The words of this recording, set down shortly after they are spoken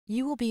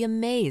You will be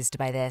amazed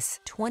by this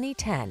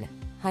 2010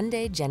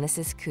 Hyundai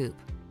Genesis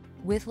Coupe.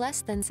 With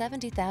less than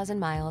 70,000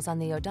 miles on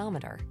the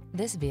odometer,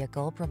 this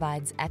vehicle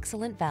provides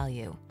excellent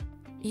value.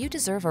 You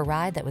deserve a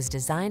ride that was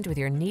designed with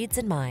your needs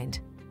in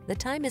mind. The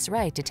time is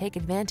right to take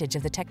advantage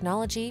of the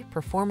technology,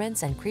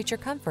 performance, and creature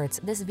comforts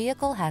this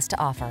vehicle has to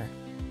offer.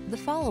 The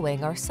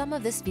following are some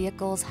of this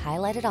vehicle's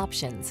highlighted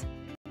options: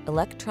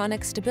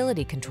 electronic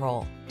stability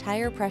control,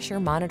 tire pressure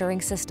monitoring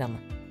system,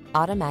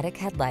 automatic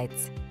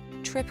headlights,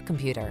 trip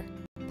computer,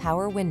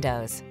 power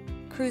windows,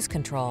 cruise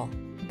control,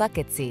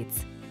 bucket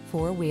seats,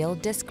 four-wheel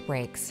disc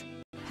brakes,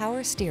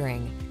 power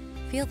steering.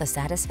 Feel the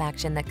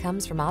satisfaction that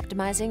comes from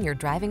optimizing your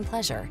driving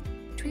pleasure.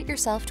 Treat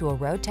yourself to a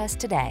road test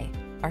today.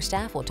 Our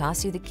staff will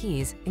toss you the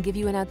keys and give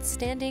you an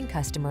outstanding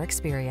customer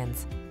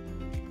experience.